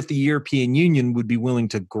surprised if the European Union would be willing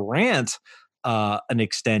to grant an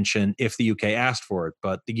extension if the UK asked for it,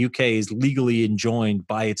 but the UK is legally enjoined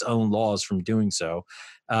by its own laws from doing so.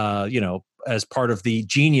 As part of the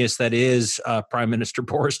genius that is Prime Minister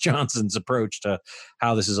Boris Johnson's approach to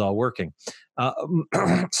how this is all working.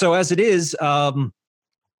 So as it is, I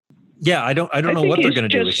don't know what they're going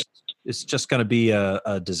to do. It's just going to be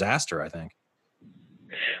a disaster, I think.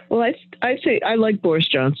 Well, I say I like Boris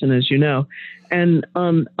Johnson, as you know, and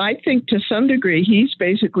I think to some degree he's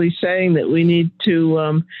basically saying that we need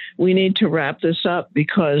to wrap this up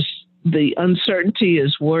because the uncertainty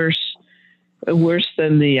is worse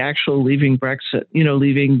than the actual leaving Brexit,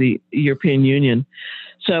 leaving the European Union.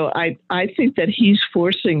 So I think that he's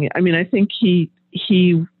forcing, I think he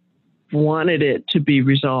wanted it to be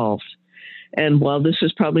resolved. And while this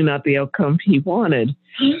is probably not the outcome he wanted,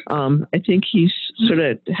 I think he's sort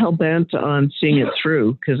of hell-bent on seeing it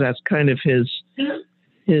through, because that's kind of his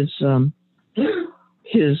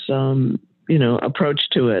approach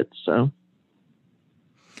to it. So.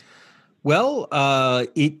 Well,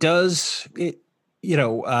 it does,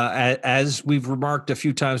 as we've remarked a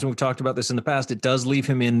few times when we've talked about this in the past, it does leave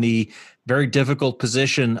him in the very difficult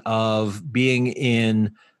position of being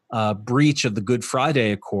in breach of the Good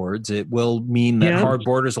Friday Accords. It will mean that hard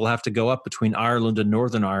borders will have to go up between Ireland and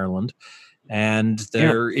Northern Ireland. And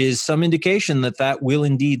there is some indication that will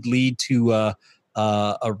indeed lead to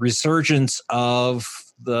a resurgence of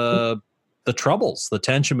the troubles, the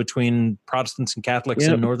tension between Protestants and Catholics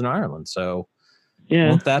in Northern Ireland. So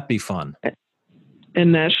won't that be fun?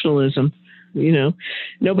 And nationalism.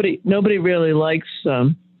 Nobody really likes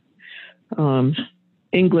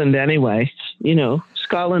England anyway.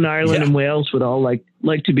 Scotland, Ireland, and Wales would all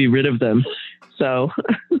like to be rid of them. So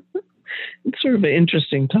it's sort of an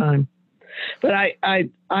interesting time. But I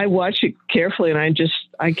watch it carefully, and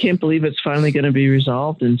I can't believe it's finally going to be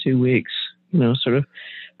resolved in 2 weeks. Sort of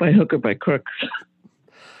by hook or by crook.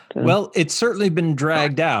 So. Well, it's certainly been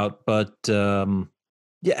dragged out, but and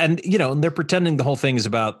they're pretending the whole thing is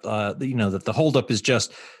about that the holdup is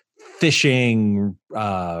just fishing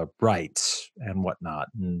rights and whatnot,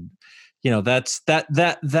 and that's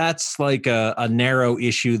like a narrow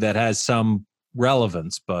issue that has some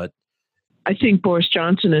relevance, but I think Boris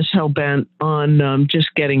Johnson is hell-bent on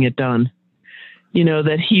just getting it done.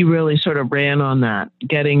 That he really sort of ran on that,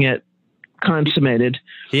 getting it consummated.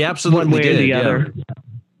 He absolutely one way did, or the other.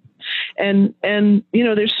 And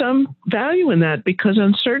there's some value in that because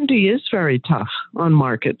uncertainty is very tough on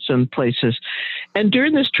markets and places. And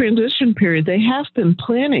during this transition period, they have been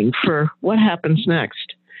planning for what happens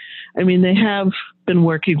next. I mean, they have been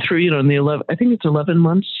working through, in the 11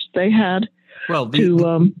 months they had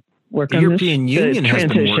to work on European this, Union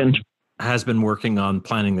transition. has been working on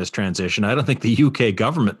planning this transition. I don't think the UK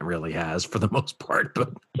government really has, for the most part,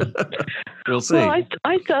 but we'll see. Well,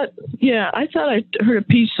 I thought I heard a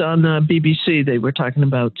piece on BBC. They were talking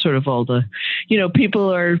about sort of all the,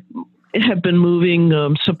 people have been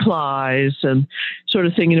moving supplies and sort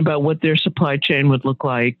of thinking about what their supply chain would look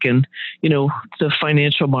like, and the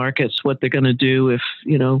financial markets, what they're going to do if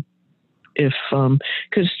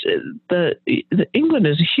because the England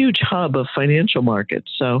is a huge hub of financial markets.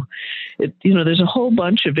 So, there's a whole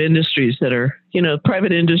bunch of industries that are,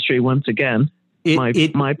 private industry, once again,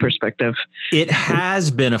 my perspective. It has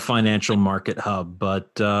been a financial market hub, but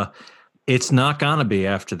it's not going to be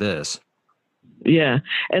after this. Yeah.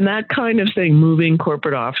 And that kind of thing, moving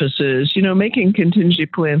corporate offices, making contingency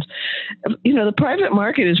plans, the private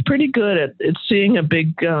market is pretty good at seeing a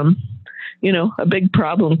big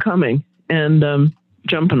problem coming and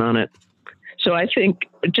jumping on it. So I think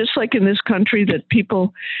just like in this country that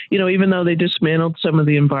people, even though they dismantled some of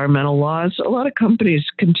the environmental laws, a lot of companies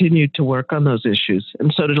continued to work on those issues.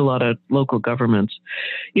 And so did a lot of local governments,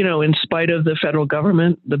 in spite of the federal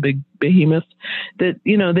government, the big behemoth, that,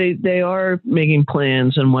 they are making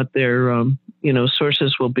plans on what their,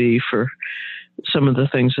 sources will be for some of the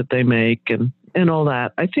things that they make and all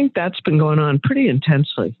that. I think that's been going on pretty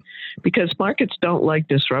intensely because markets don't like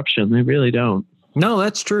disruption. They really don't. No,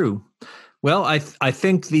 that's true. Well, I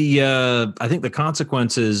think the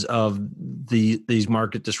consequences of these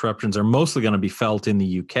market disruptions are mostly going to be felt in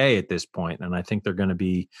the UK at this point, and I think they're going to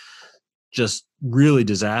be just really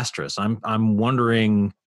disastrous. I'm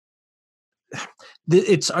wondering.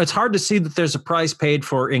 It's hard to see that there's a price paid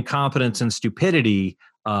for incompetence and stupidity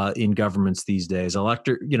in governments these days.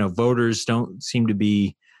 Voters don't seem to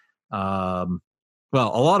be. A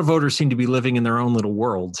lot of voters seem to be living in their own little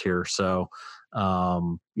worlds here. So,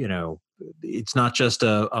 it's not just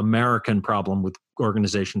a American problem with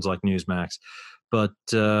organizations like Newsmax, but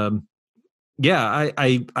I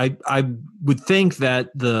would think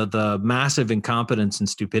that the massive incompetence and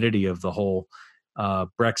stupidity of the whole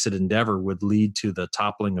Brexit endeavor would lead to the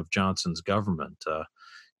toppling of Johnson's government.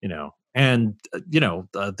 The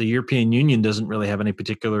European Union doesn't really have any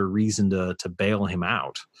particular reason to bail him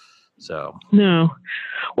out. So no,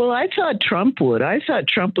 well, I thought Trump would. I thought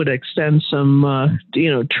Trump would extend some,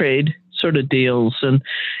 trade sort of deals and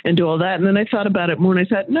do all that. And then I thought about it more, and I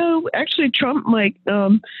thought, no, actually, Trump might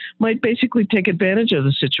basically take advantage of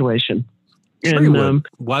the situation. Sure, and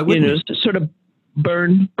why wouldn't he? Sort of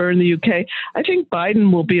burn the UK. I think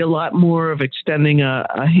Biden will be a lot more of extending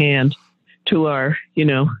a hand to our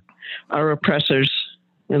oppressors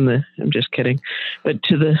I'm just kidding, but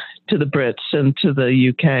to the Brits and to the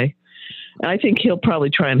UK. I think he'll probably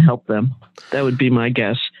try and help them. That would be my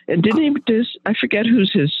guess. And I forget who's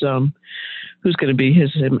going to be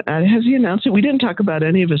his, has he announced it? We didn't talk about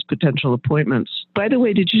any of his potential appointments. By the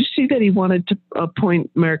way, did you see that he wanted to appoint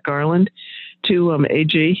Merrick Garland to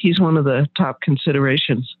AG? He's one of the top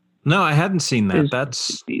considerations. No, I hadn't seen that.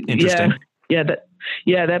 That's interesting.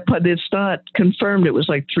 It's not confirmed. It was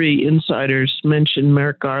like 3 insiders mentioned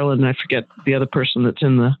Merrick Garland, and I forget the other person that's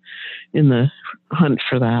in the hunt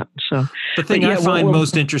for that. So the thing I find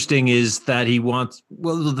most interesting is that he wants.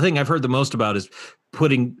 Well, the thing I've heard the most about is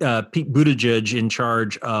putting Pete Buttigieg in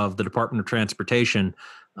charge of the Department of Transportation,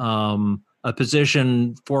 a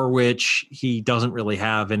position for which he doesn't really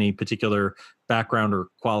have any particular background or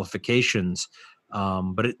qualifications.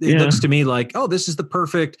 But it looks to me like, this is the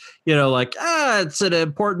perfect, it's an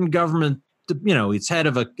important government it's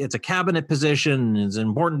it's a cabinet position, it's an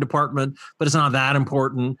important department, but it's not that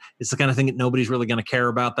important. It's the kind of thing that nobody's really going to care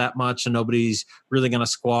about that much, and nobody's really going to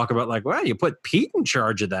squawk about like, well, you put Pete in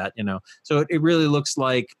charge of that, So it really looks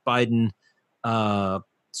like Biden,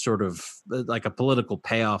 sort of like a political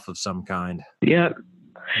payoff of some kind. Yeah.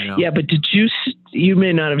 Yeah, but you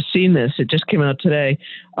may not have seen this. It just came out today.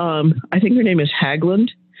 I think her name is Haglund.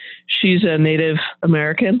 She's a Native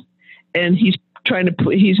American, and he's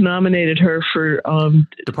nominated her for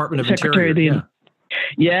Department of Secretary Interior. of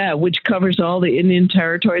the which covers all the Indian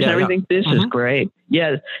territories and everything. Yeah. This is great.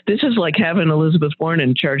 Yeah, this is like having Elizabeth Warren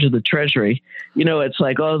in charge of the Treasury. It's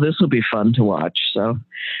like, oh, this will be fun to watch. So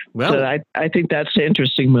I think that's an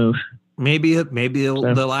interesting move. Maybe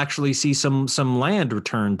they'll actually see some land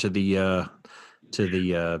returned to the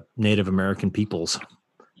Native American peoples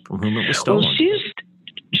from whom it was stolen. Well,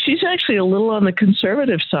 she's actually a little on the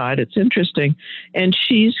conservative side. It's interesting, and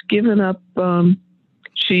she's given up.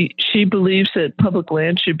 She believes that public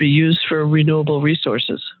land should be used for renewable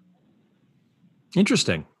resources.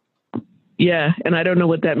 Interesting. Yeah, and I don't know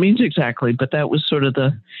what that means exactly, but that was sort of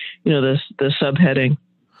the subheading.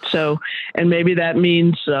 So, and maybe that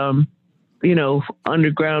means.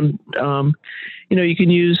 Underground, you can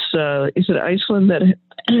use, is it Iceland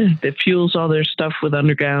that fuels all their stuff with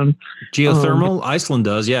underground? Geothermal? Iceland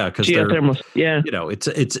does, yeah. Because geothermal, yeah.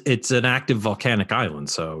 It's an active volcanic island.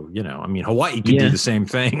 So, Hawaii could do the same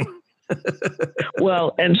thing.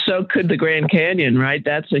 Well, and so could the Grand Canyon, right?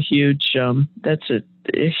 That's a huge,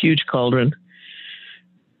 huge cauldron.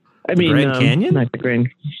 Grand Canyon? Not the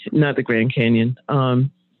Grand Canyon.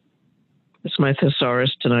 It's my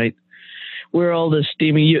thesaurus tonight. Where all the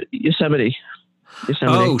steamy Yosemite.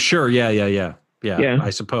 Oh, sure. Yeah. I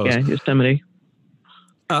suppose. Yeah, Yosemite.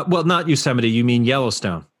 Well, not Yosemite. You mean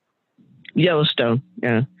Yellowstone? Yellowstone,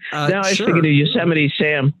 yeah. Now I was thinking of Yosemite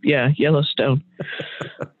Sam. Yeah, Yellowstone.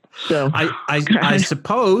 So I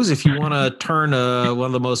suppose if you want to turn one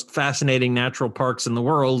of the most fascinating natural parks in the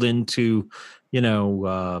world into,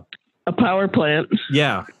 a power plant.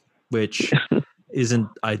 Yeah, which isn't.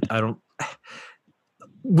 I don't.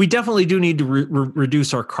 We definitely do need to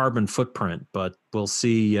reduce our carbon footprint, but we'll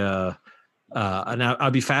see. And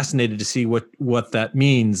I'll be fascinated to see what that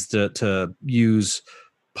means to use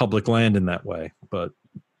public land in that way. But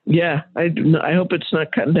yeah, I hope it's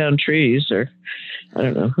not cutting down trees or I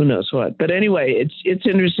don't know, who knows what. But anyway, it's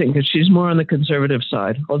interesting because she's more on the conservative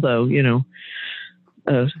side, although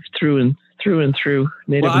through and through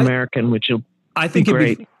Native American, which will be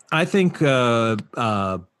great. I think.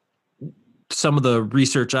 Some of the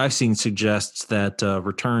research I've seen suggests that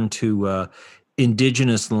return to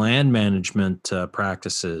indigenous land management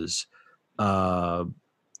practices and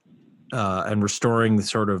restoring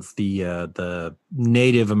the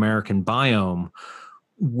Native American biome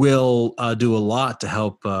will do a lot to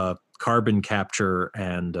help carbon capture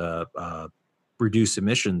and reduce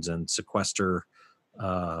emissions and sequester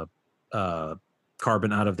carbon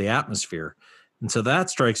out of the atmosphere. And so that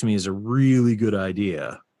strikes me as a really good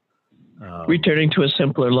idea. Returning to a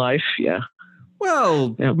simpler life, yeah.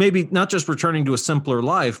 Well, maybe not just returning to a simpler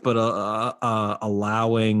life, but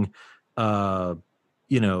allowing, the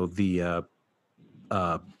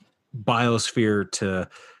biosphere to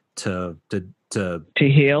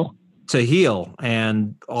heal,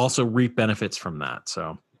 and also reap benefits from that.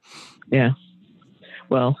 So, yeah.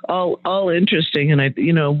 Well, all interesting,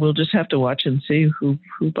 and we'll just have to watch and see who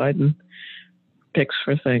Biden picks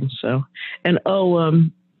for things. So, and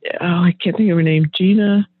I can't think of her name.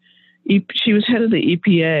 Gina. She was head of the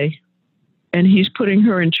EPA, and he's putting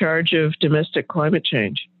her in charge of domestic climate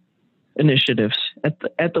change initiatives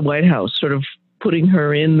at the White House. Sort of putting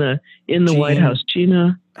her in the White House.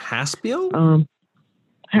 Gina Haspel.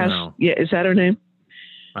 No. Yeah, is that her name?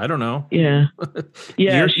 I don't know. Yeah,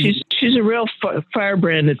 yeah. She's a real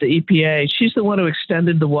firebrand at the EPA. She's the one who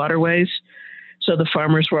extended the waterways, so the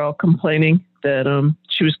farmers were all complaining that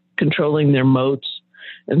she was controlling their moats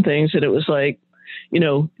and things, and it was like,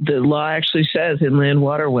 the law actually says inland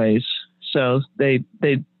waterways. So they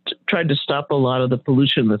tried to stop a lot of the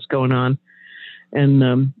pollution that's going on.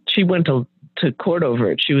 And she went to court over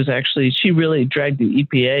it. She really dragged the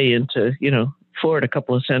EPA into, forward a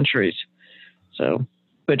couple of centuries. So,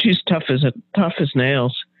 but she's tough as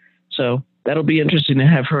nails. So that'll be interesting to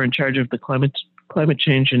have her in charge of the climate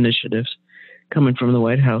change initiatives coming from the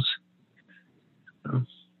White House.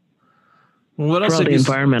 What else? For all the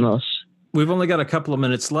environmentalists. We've only got a couple of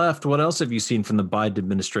minutes left. What else have you seen from the Biden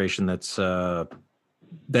administration that's that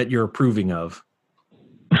you're approving of?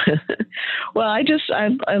 Well, I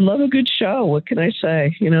love a good show. What can I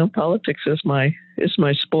say? Politics is my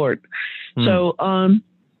sport. So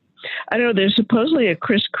I don't know. There's supposedly a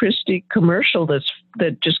Chris Christie commercial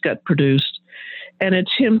that just got produced, and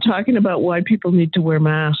it's him talking about why people need to wear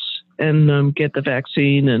masks and get the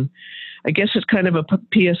vaccine. And I guess it's kind of a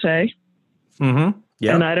PSA. Mm-hmm.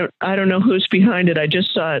 Yeah. And I don't know who's behind it. I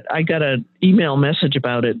just saw it. I got an email message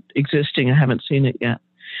about it existing. I haven't seen it yet,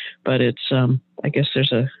 but it's I guess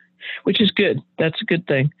which is good. That's a good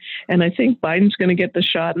thing. And I think Biden's going to get the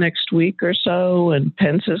shot next week or so, and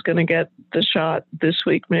Pence is going to get the shot this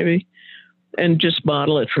week maybe, and just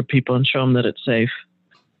model it for people and show them that it's safe.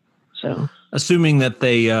 So, assuming that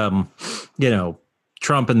they,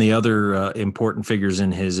 Trump and the other important figures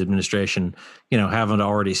in his administration, haven't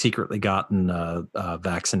already secretly gotten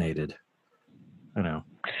vaccinated.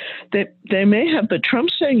 They may have, but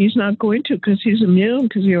Trump's saying he's not going to because he's immune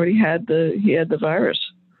because he already had the virus.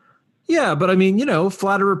 Yeah, but I mean,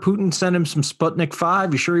 flatterer Putin sent him some Sputnik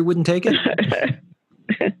 5. You sure he wouldn't take it?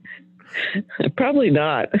 Probably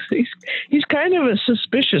not. He's kind of a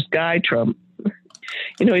suspicious guy, Trump.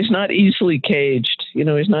 He's not easily caged.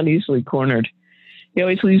 He's not easily cornered. He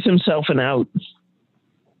always leaves himself an out.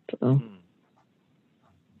 So.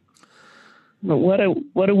 But what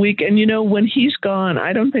a week. And, when he's gone,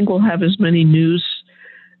 I don't think we'll have as many news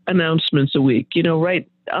announcements a week, right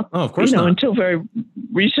up, of course not. Until very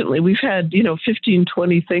recently, we've had, 15,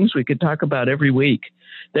 20 things we could talk about every week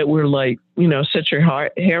that were like, set your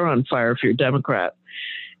hair on fire if you're a Democrat.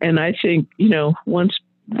 And I think, once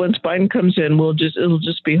Biden comes in, it'll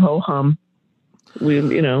just be ho-hum.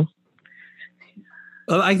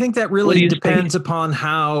 I think that really depends upon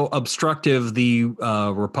how obstructive the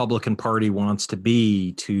Republican Party wants to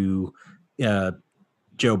be to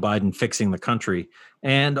Joe Biden fixing the country.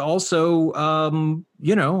 And also,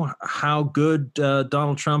 how good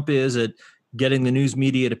Donald Trump is at getting the news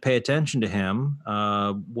media to pay attention to him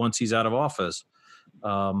once he's out of office.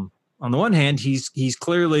 On the one hand, he's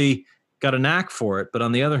clearly got a knack for it, but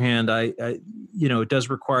on the other hand, it does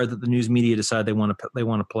require that the news media decide they want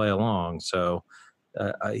to play along. So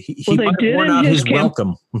he might have worn out his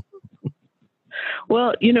welcome.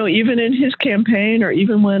 Well, even in his campaign, or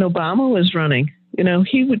even when Obama was running,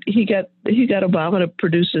 he got Obama to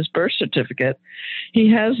produce his birth certificate. He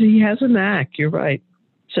has a knack. You're right.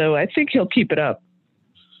 So I think he'll keep it up.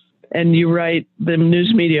 And you're right. The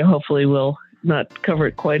news media hopefully will not cover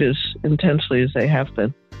it quite as intensely as they have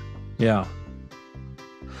been. Yeah.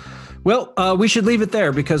 Well, we should leave it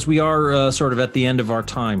there because we are sort of at the end of our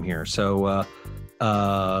time here. So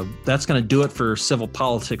that's going to do it for Civil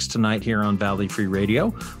Politics tonight here on Valley Free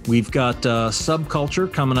Radio. We've got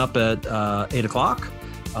Subculture coming up at 8 o'clock,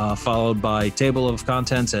 followed by Table of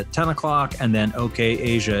Contents at 10 o'clock, and then OK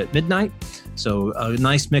Asia at midnight. So a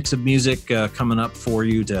nice mix of music coming up for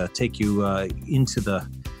you to take you into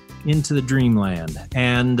the dreamland.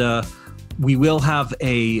 And we will have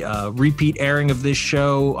a repeat airing of this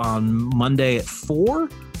show on Monday at 4.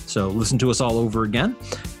 So listen to us all over again.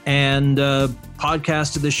 And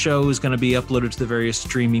podcast of this show is going to be uploaded to the various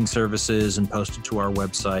streaming services and posted to our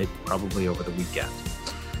website probably over the weekend.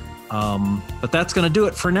 But that's going to do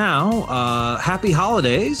it for now. Happy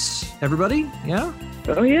holidays, everybody. Yeah?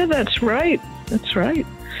 Oh, yeah, that's right. That's right.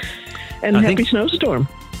 And happy snowstorm.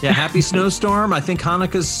 Yeah, happy snowstorm. I think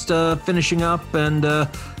Hanukkah's finishing up, and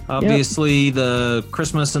obviously the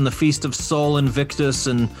Christmas and the Feast of Sol Invictus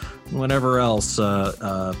and whatever else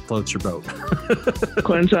floats your boat.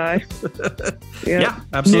 Quincy. Yeah,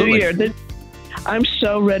 absolutely. New Year. I'm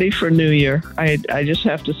so ready for New Year. I just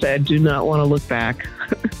have to say I do not want to look back.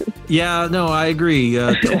 Yeah, no, I agree.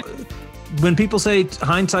 When people say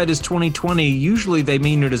hindsight is 20/20, usually they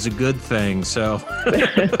mean it as a good thing. So,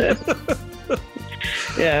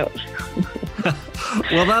 yeah.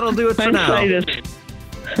 Well, that'll do it for now. Hindsight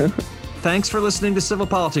is. Thanks for listening to Civil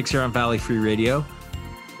Politics here on Valley Free Radio.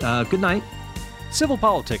 Good night. Civil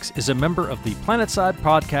Politics is a member of the Planetside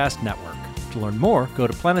Podcast Network. To learn more, go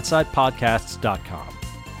to planetsidepodcasts.com.